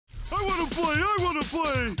play! I wanna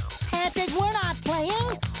play! Patrick, we're not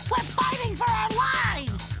playing. We're fighting for our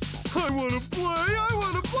lives. I wanna play! I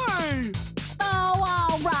wanna play! Oh,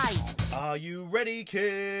 all right. Are you ready,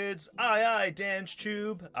 kids? Aye, aye,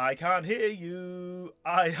 DansTube. I can't hear you.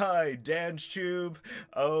 Aye, aye, DansTube.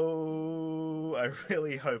 Oh, I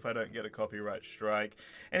really hope I don't get a copyright strike.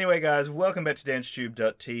 Anyway, guys, welcome back to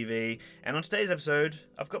DansTube.TV. And on today's episode,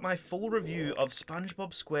 I've got my full review of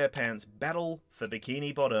SpongeBob SquarePants Battle for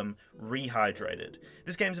Bikini Bottom Rehydrated.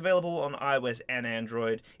 This game's available on iOS and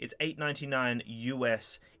Android. It's $8.99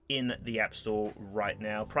 US in the App Store right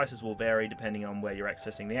now. Prices will vary depending on where you're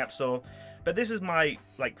accessing the App Store. But this is my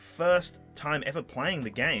first time ever playing the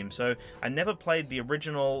game, so I never played the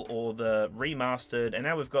original or the remastered, and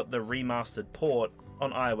now we've got the remastered port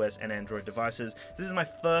on iOS and Android devices. This is my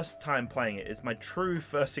first time playing it. It's my true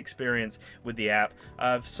first experience with the app.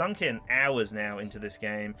 I've sunk in hours now into this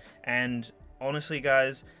game, and honestly,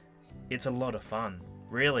 guys, it's a lot of fun.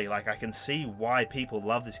 Really, I can see why people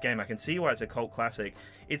love this game. I can see why it's a cult classic.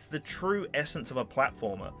 It's the true essence of a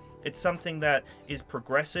platformer. It's something that is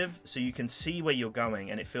progressive, so you can see where you're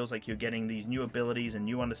going, and it feels like you're getting these new abilities and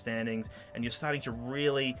new understandings, and you're starting to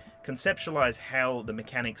really conceptualize how the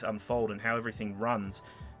mechanics unfold and how everything runs.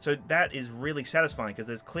 So that is really satisfying because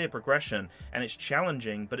there's clear progression, and it's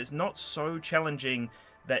challenging, but it's not so challenging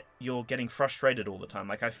that you're getting frustrated all the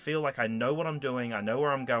time. I feel like I know what I'm doing, I know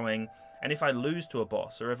where I'm going, and if I lose to a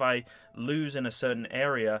boss, or if I lose in a certain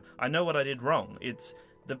area, I know what I did wrong. It's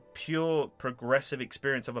the pure progressive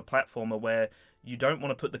experience of a platformer where you don't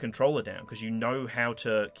want to put the controller down because you know how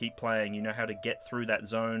to keep playing, you know how to get through that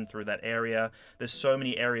zone, through that area. There's so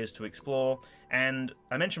many areas to explore, and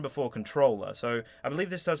I mentioned before controller, so I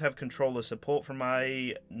believe this does have controller support from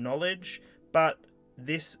my knowledge, but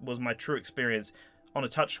this was my true experience on a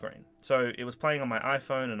touchscreen. So it was playing on my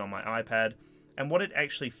iPhone and on my iPad, and what it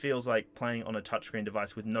actually feels like playing on a touchscreen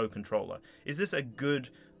device with no controller. Is this a good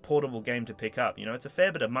portable game to pick up? You know, it's a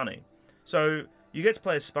fair bit of money. So you get to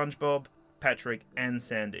play as SpongeBob, Patrick, and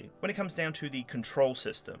Sandy. When it comes down to the control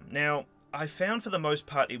system, now, I found for the most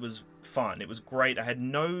part it was fun. It was great. I had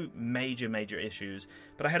no major issues,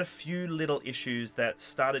 but I had a few little issues that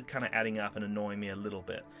started kind of adding up and annoying me a little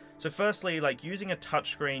bit. So firstly, using a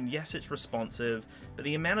touchscreen, yes, it's responsive, but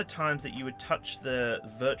the amount of times that you would touch the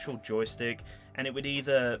virtual joystick and it would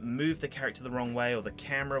either move the character the wrong way, or the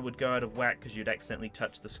camera would go out of whack because you'd accidentally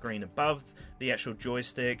touch the screen above the actual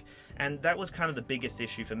joystick, and that was kind of the biggest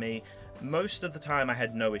issue for me. Most of the time I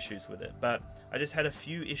had no issues with it, but I just had a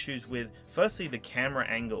few issues with, firstly, the camera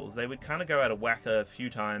angles. They would kind of go out of whack a few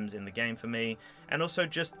times in the game for me, and also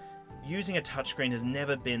just using a touchscreen has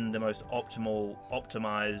never been the most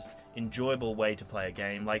optimized, enjoyable way to play a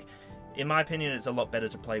game. In my opinion, it's a lot better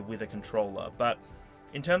to play with a controller, but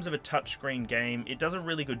in terms of a touchscreen game, it does a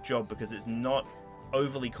really good job because it's not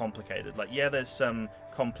overly complicated. Yeah, there's some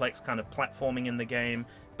complex kind of platforming in the game,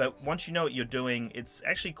 but once you know what you're doing, it's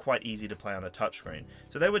actually quite easy to play on a touchscreen.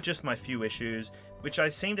 So they were just my few issues, which I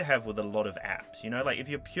seem to have with a lot of apps. You know, if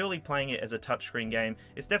you're purely playing it as a touchscreen game,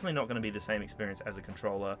 it's definitely not going to be the same experience as a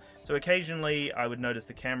controller. So occasionally I would notice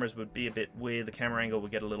the cameras would be a bit weird, the camera angle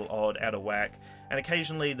would get a little odd, out of whack, and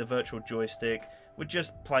occasionally the virtual joystick would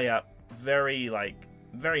just play up very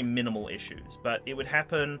minimal issues, but it would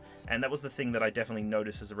happen, and that was the thing that I definitely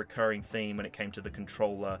noticed as a recurring theme when it came to the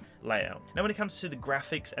controller layout. Now, when it comes to the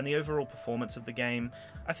graphics and the overall performance of the game,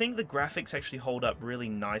 I think the graphics actually hold up really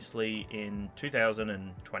nicely in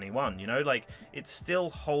 2021, you know, it still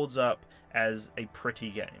holds up as a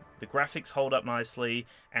pretty game. The graphics hold up nicely,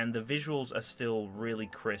 and the visuals are still really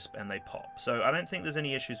crisp and they pop. So I don't think there's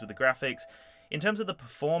any issues with the graphics. In terms of the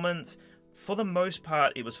performance, for the most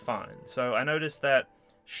part, it was fine. So I noticed that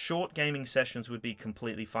short gaming sessions would be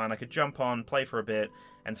completely fine. I could jump on, play for a bit,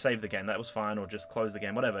 and save the game. That was fine, or just close the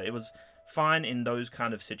game, whatever. It was fine in those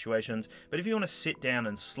kind of situations. But if you want to sit down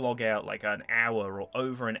and slog out an hour or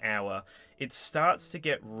over an hour, it starts to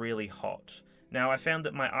get really hot. Now, I found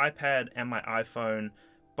that my iPad and my iPhone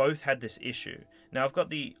both had this issue. Now, I've got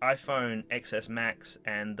the iPhone XS Max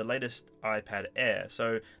and the latest iPad Air,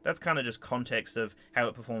 so that's kind of just context of how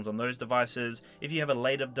it performs on those devices. If you have a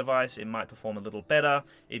later device, it might perform a little better.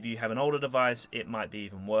 If you have an older device, it might be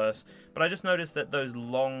even worse. But I just noticed that those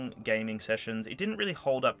long gaming sessions, it didn't really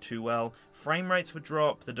hold up too well. Frame rates would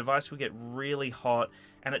drop, the device would get really hot,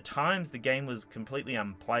 and at times the game was completely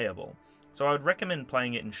unplayable. So I would recommend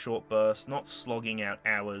playing it in short bursts, not slogging out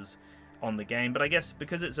hours on the game. But I guess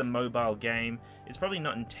because it's a mobile game, it's probably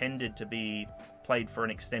not intended to be played for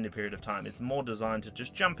an extended period of time. It's more designed to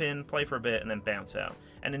just jump in, play for a bit, and then bounce out.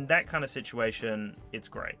 And in that kind of situation, it's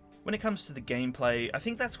great. When it comes to the gameplay, I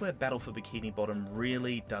think that's where Battle for Bikini Bottom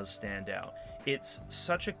really does stand out. It's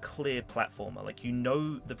such a clear platformer, like you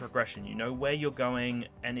know the progression, you know where you're going,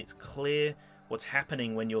 and it's clear what's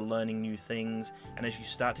happening when you're learning new things, and as you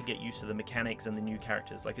start to get used to the mechanics and the new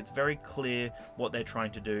characters. Like, it's very clear what they're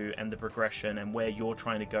trying to do and the progression and where you're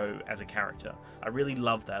trying to go as a character. I really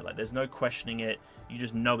love that. Like, there's no questioning it, you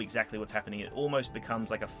just know exactly what's happening. It almost becomes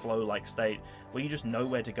like a flow-like state where you just know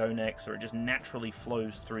where to go next, or it just naturally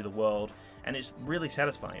flows through the world, and it's really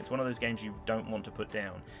satisfying. It's one of those games you don't want to put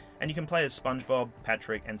down. And you can play as SpongeBob,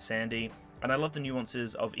 Patrick, and Sandy. And I love the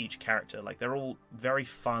nuances of each character. Like, they're all very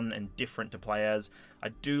fun and different to play as. I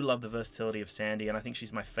do love the versatility of Sandy, and I think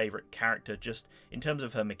she's my favorite character just in terms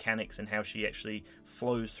of her mechanics and how she actually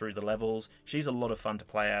flows through the levels. She's a lot of fun to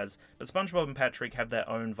play as. But SpongeBob and Patrick have their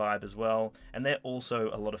own vibe as well, and they're also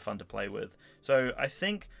a lot of fun to play with. So I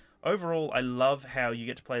think overall I love how you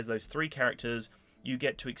get to play as those three characters. You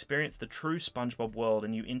get to experience the true SpongeBob world,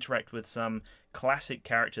 and you interact with some classic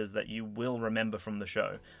characters that you will remember from the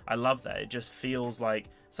show. I love that. It just feels like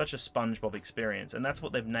such a SpongeBob experience, and that's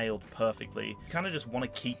what they've nailed perfectly. You kind of just want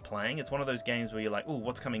to keep playing. It's one of those games where you're like, oh,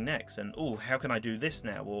 what's coming next? And, oh, how can I do this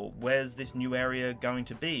now? Or where's this new area going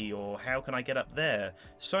to be? Or how can I get up there?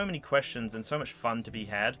 So many questions and so much fun to be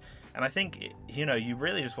had. And I think, you know, you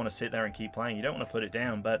really just want to sit there and keep playing. You don't want to put it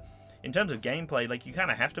down, but in terms of gameplay, like, you kind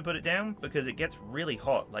of have to put it down because it gets really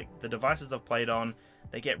hot. Like, the devices I've played on,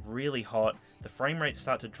 they get really hot. The frame rates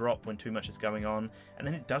start to drop when too much is going on, and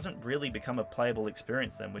then it doesn't really become a playable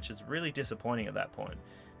experience then, which is really disappointing at that point.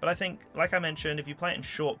 But I think, like I mentioned, if you play it in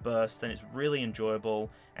short bursts, then it's really enjoyable,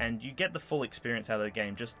 and you get the full experience out of the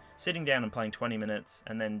game, just sitting down and playing 20 minutes,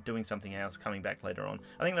 and then doing something else, coming back later on.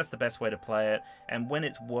 I think that's the best way to play it, and when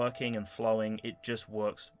it's working and flowing, it just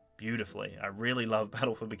works beautifully. I really love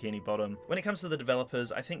Battle for Bikini Bottom. When it comes to the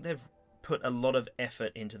developers, I think they've put a lot of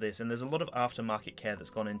effort into this, and there's a lot of aftermarket care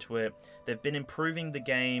that's gone into it. They've been improving the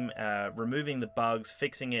game, removing the bugs,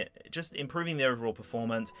 fixing it, just improving the overall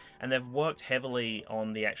performance, and they've worked heavily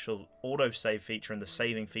on the actual autosave feature and the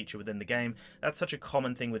saving feature within the game. That's such a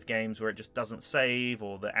common thing with games where it just doesn't save,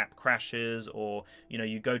 or the app crashes, or, you know,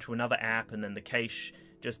 you go to another app and then the cache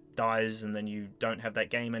just dies and then you don't have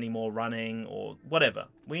that game anymore running, or whatever.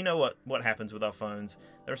 We know what happens with our phones.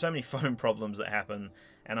 There are so many phone problems that happen,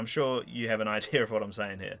 and I'm sure you have an idea of what I'm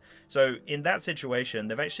saying here. So in that situation,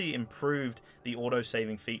 they've actually improved the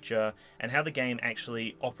auto-saving feature and how the game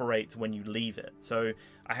actually operates when you leave it. So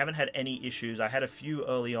I haven't had any issues. I had a few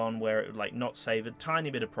early on where it would like not save a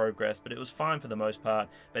tiny bit of progress, but it was fine for the most part.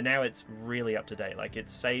 But now it's really up to date. Like,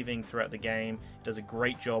 it's saving throughout the game. It does a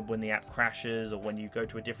great job when the app crashes or when you go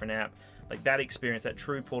to a different app. Like, that experience, that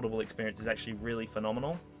true portable experience, is actually really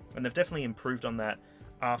phenomenal. And they've definitely improved on that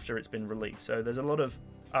after it's been released. So there's a lot of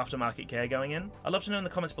aftermarket care going in. I'd love to know in the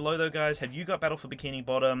comments below though, guys, have you got Battle for Bikini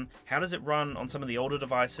Bottom? How does it run on some of the older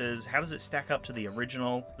devices? How does it stack up to the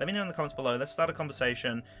original? Let me know in the comments below. Let's start a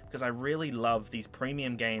conversation, because I really love these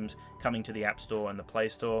premium games coming to the App Store and the Play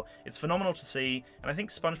Store. It's phenomenal to see, and I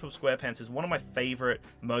think SpongeBob SquarePants is one of my favorite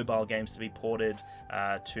mobile games to be ported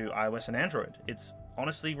to iOS and Android. It's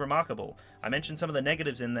honestly remarkable. I mentioned some of the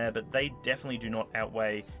negatives in there, but they definitely do not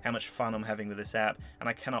outweigh how much fun I'm having with this app, and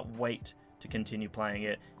I cannot wait to continue playing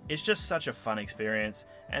it. It's just such a fun experience,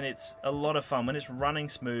 and it's a lot of fun. When it's running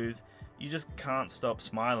smooth, you just can't stop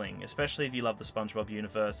smiling, especially if you love the SpongeBob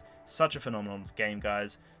universe. Such a phenomenal game,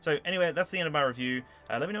 guys. So anyway, that's the end of my review.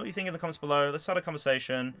 Let me know what you think in the comments below. Let's start a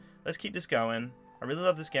conversation. Let's keep this going. I really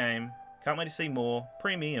love this game. Can't wait to see more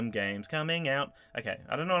premium games coming out. Okay,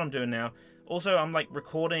 I don't know what I'm doing now. Also, I'm like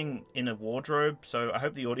recording in a wardrobe, so I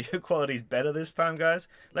hope the audio quality is better this time, guys.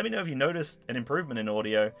 Let me know if you noticed an improvement in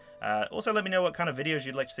audio. Also, let me know what kind of videos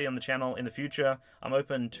you'd like to see on the channel in the future. I'm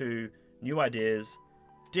open to new ideas,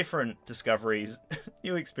 different discoveries,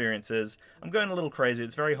 new experiences. I'm going a little crazy.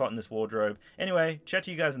 It's very hot in this wardrobe. Anyway, chat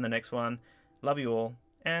to you guys in the next one. Love you all,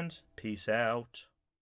 and peace out.